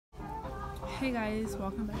Hey guys,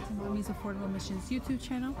 welcome back to Mommy's Affordable Missions YouTube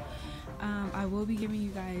channel. I will be giving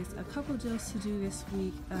you guys a couple deals to do this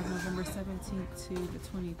week of November 17th to the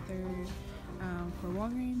 23rd for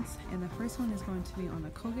Walgreens, and the first one is going to be on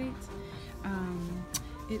the Colgate.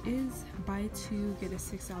 It is buy two get a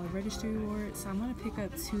 $6 registry reward, so I'm going to pick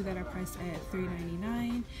up two that are priced at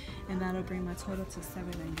 $3.99, and that'll bring my total to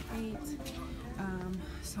 $7.98.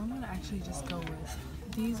 So I'm going to actually just go with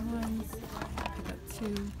these ones. Pick up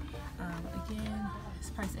two. Again, it's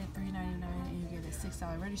priced at $3.99 and you get a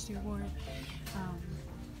 $6 registry reward.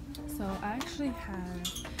 So I actually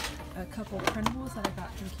have a couple printables that I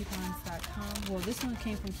got from coupons.com. Well, this one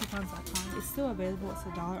came from coupons.com. It's still available. It's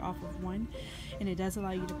 $1 off of one, and it does allow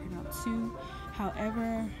you to print out two.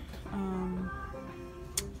 However,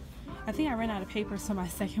 I think I ran out of paper, so my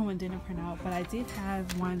second one didn't print out, but I did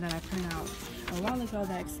have one that I printed out a while ago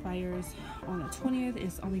that expires on the 20th.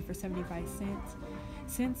 It's only for 75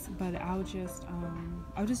 cents, but I'll just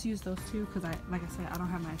use those two because like I said, I don't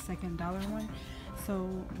have my second dollar one. So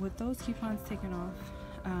with those coupons taken off,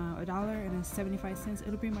 $1 and 75 cents,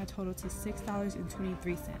 it'll bring my total to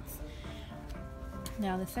 $6.23.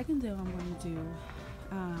 Now the second deal I'm going to do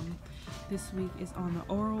this week is on the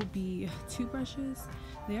Oral-B toothbrushes.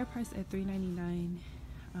 They are priced at $3.99,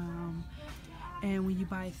 and when you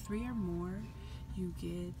buy 3 or more, you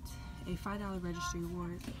get a $5 registry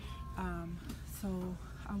reward. So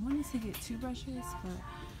I wanted to get 2 brushes, but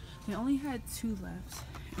they only had 2 left,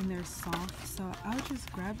 and they're soft. So I'll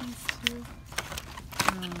just grab these 2,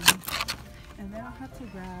 and then I'll have to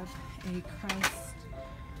grab a Crest.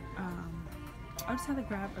 I'll just have to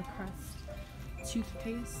grab a Crest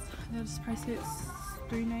toothpaste. That's priced at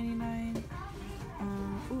 $3.99.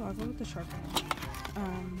 Ooh, I'll go with the sharp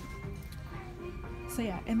one. So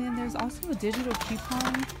yeah, and then there's also a digital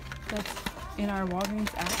coupon that's in our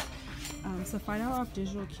Walgreens app. So $5 off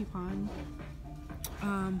digital coupon.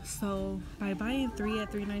 So by buying 3 at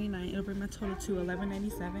 $3.99, it'll bring my total to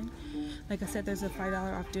 $11.97. Like I said, there's a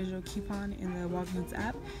 $5 off digital coupon in the Walgreens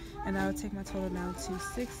app, and that will take my total down to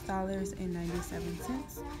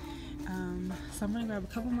 $6.97. So I'm gonna grab a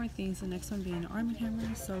couple more things. The next one being an Arm &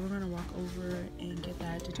 Hammer. So we're gonna walk over and get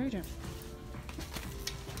that detergent.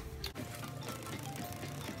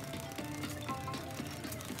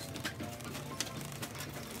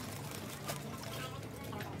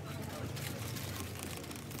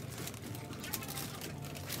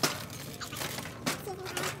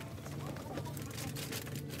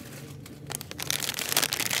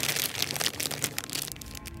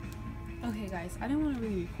 Okay guys, I didn't want to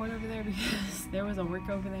really record over there because there was a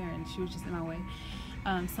worker over there and she was just in my way.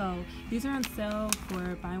 So these are on sale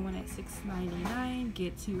for buy one at $6.99,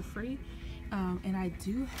 get 2 free. And I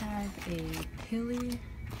do have a Peelies.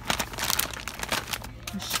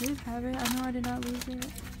 I should have it. I know I did not lose it.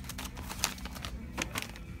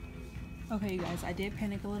 Okay, you guys, I did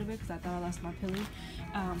panic a little bit because I thought I lost my Peelies.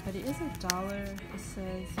 But it is $1. It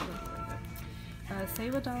says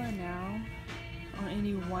save $1 now on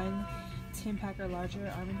any one 10-pack or larger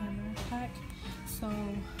Arm & Hammer pack. So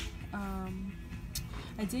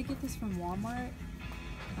I did get this from Walmart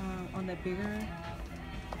on the bigger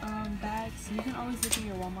bags, so you can always look in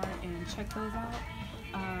your Walmart and check those out.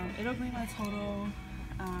 It'll bring my total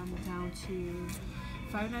down to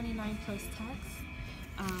 $5.99 plus tax.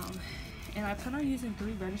 And I plan on using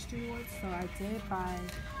 3 registry rewards, so I did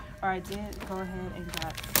go ahead and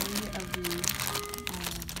got 3 of these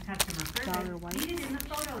dollar wipes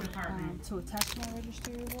to attach to my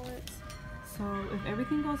registry rewards. So if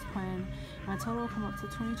everything goes planned, my total will come up to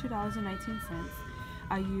 $22.19.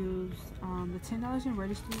 I used the $10 in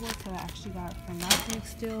registry rewards that I actually got from last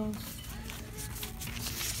week's deal.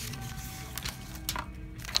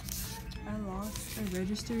 I lost a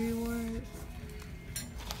registry reward.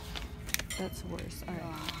 That's worse.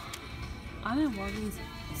 Alright. I'm in Walgreens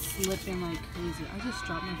slipping like crazy. I just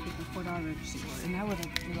dropped my freaking $4 registry reward, and that would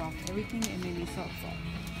have blew off everything and made me so upset.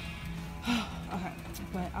 Okay,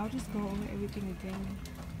 but I'll just go over everything again.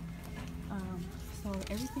 So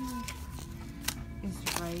everything is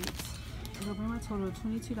right. It'll bring my total to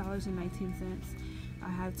 $22.19. I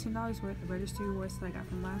have $10 worth of registry rewards that I got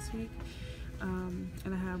from last week. And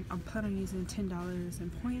I'm planning on using $10 in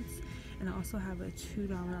points, and I also have a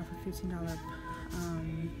 $2 off a $15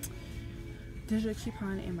 digital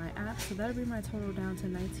coupon in my app, so that'll bring my total down to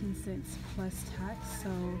 19 cents plus tax. So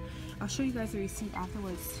I'll show you guys the receipt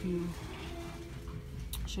afterwards to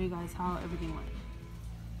show you guys how everything went.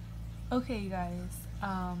 Okay, you guys,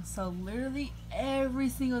 so literally every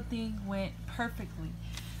single thing went perfectly.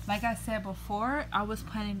 Like I said before, I was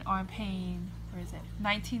planning on paying,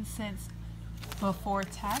 19 cents before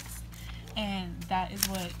tax, and that is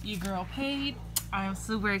what your girl paid. I am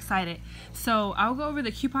super excited. So I'll go over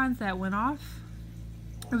the coupons that went off.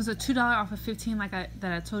 It was a $2 off of 15, like that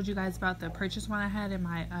I told you guys about, the purchase one I had in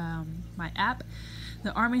my my app.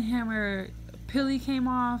 The Arm & Hammer Peelies came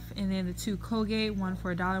off, and then the 2 Colgate, one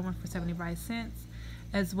for $1, one for 75 cents,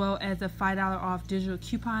 as well as a $5 off digital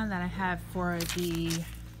coupon that I have for the,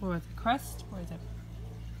 what was it, Crest? What is it?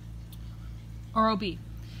 Oral-B.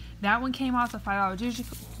 That one came off, the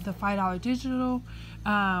 $5 digital.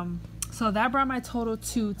 So that brought my total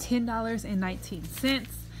to $10.19.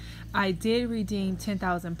 I did redeem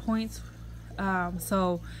 10,000 points.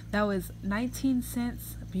 So that was 19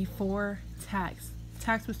 cents before tax.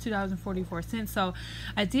 Tax was $2.44. So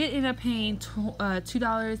I did end up paying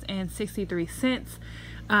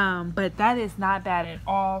 $2.63. But that is not bad at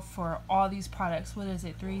all for all these products. What is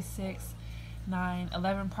it? 3, 6, 9,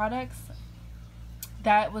 11 products.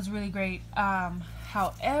 That was really great.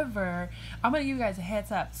 However, I'm going to give you guys a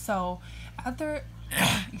heads up. So after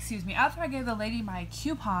excuse me, after I gave the lady my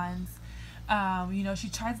coupons, you know, she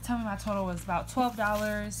tried to tell me my total was about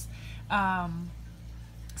 $12.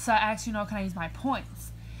 So I asked, you know, can I use my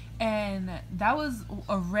points? And that was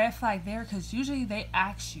a red flag there, because usually they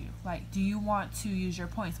ask you, like, do you want to use your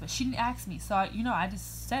points? But she didn't ask me. So, you know, I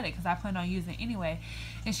just said it because I plan on using it anyway.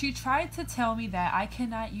 And she tried to tell me that I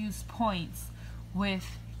cannot use points with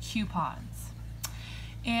coupons.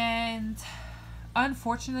 And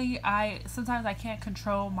unfortunately, sometimes I can't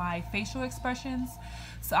control my facial expressions.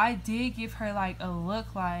 So I did give her like a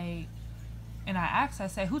look, like, and I asked her, I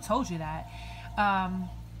said, who told you that?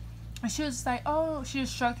 And she was just like, oh, she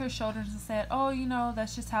just shrugged her shoulders and said, oh, you know,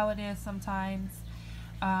 that's just how it is sometimes,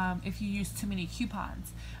 if you use too many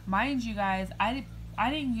coupons. Mind you guys, I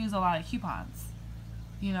didn't use a lot of coupons.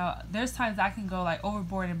 You know, there's times I can go like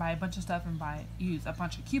overboard and buy a bunch of stuff and use a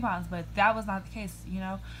bunch of coupons, but that was not the case, you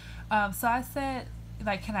know. So I said,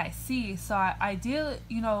 like, can I see? So I did,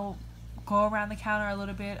 you know, go around the counter a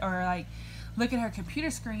little bit, or like look at her computer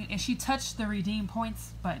screen, and she touched the redeem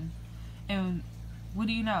points button, and what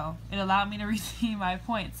do you know, it allowed me to redeem my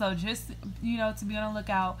points. So just, you know, to be on the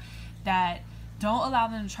lookout, that don't allow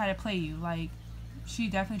them to try to play you. Like, she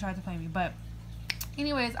definitely tried to play me. But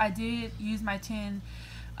anyways, I did use my $10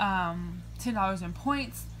 in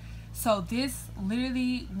points. So this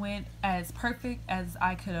literally went as perfect as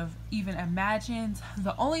I could have even imagined.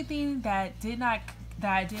 The only thing that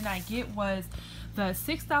I did not get was the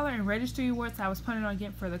 $6 in registry rewards I was planning on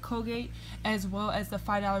getting for the Colgate, as well as the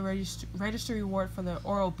 $5 registry reward for the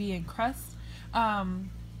Oral-B and Crest. I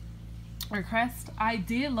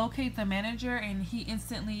did locate the manager, and he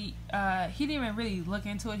instantly, he didn't even really look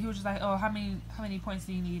into it. He was just like, oh, how many points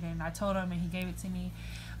do you need? And I told him, and he gave it to me.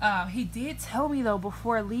 He did tell me though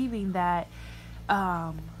before leaving that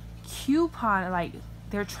coupon, like,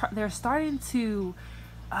 they're starting to,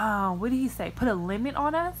 what did he say, put a limit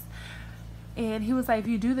on us. And he was like, if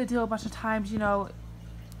you do the deal a bunch of times, you know,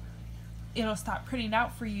 it'll stop printing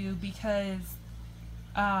out for you, because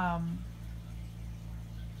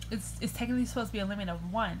it's technically supposed to be a limit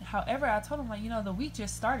of 1. However, I told him, like, you know, the week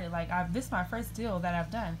just started. Like, this is my first deal that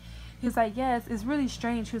I've done. He was like, yes, it's really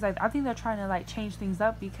strange. He was like, I think they're trying to like change things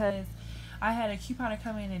up, because I had a couponer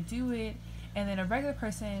come in and do it, and then a regular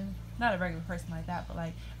person, not a regular person like that, but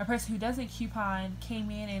like a person who doesn't coupon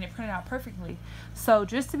came in and it printed out perfectly. So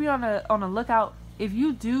just to be on the lookout, if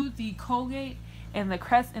you do the Colgate and the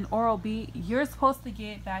Crest and Oral-B, you're supposed to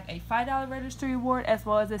get back a $5 registry reward as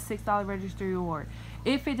well as a $6 registry reward.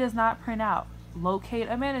 If it does not print out, locate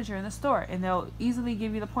a manager in the store and they'll easily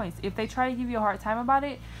give you the points. If they try to give you a hard time about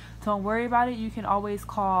it, don't worry about it. You can always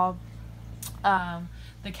call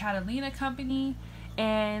the Catalina company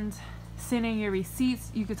and send in your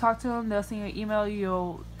receipts. You can talk to them. They'll send you an email.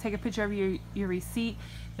 You'll take a picture of your receipt.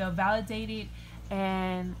 They'll validate it,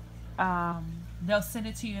 and they'll send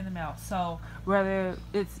it to you in the mail. So whether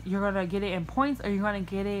you're gonna get it in points or you're gonna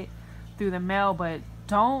get it through the mail, but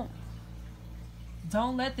don't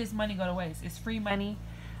let this money go to waste. It's free money.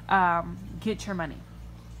 Get your money.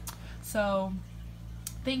 So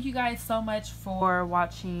thank you guys so much for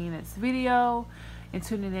watching this video and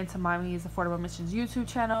tuning into Mommy's Affordable Missions YouTube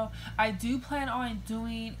channel. I do plan on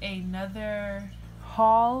doing another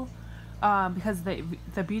haul because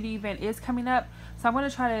the beauty event is coming up. So I'm gonna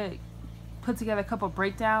try to put together a couple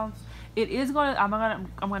breakdowns. It is gonna,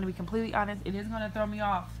 I'm gonna be completely honest, it is gonna throw me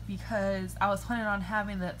off, because I was planning on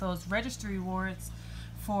having those registry rewards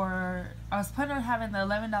I was planning on having the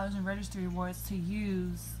 $11 in registry rewards to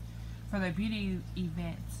use for the beauty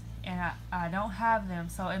event, and I don't have them,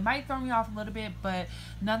 so it might throw me off a little bit, but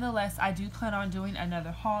nonetheless, I do plan on doing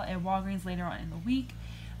another haul at Walgreens later on in the week,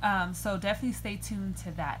 so definitely stay tuned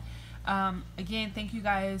to that. Again, thank you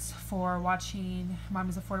guys for watching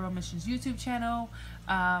Mommy's Affordable Missions YouTube channel.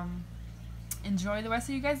 Enjoy the rest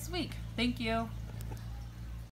of you guys' week. Thank you.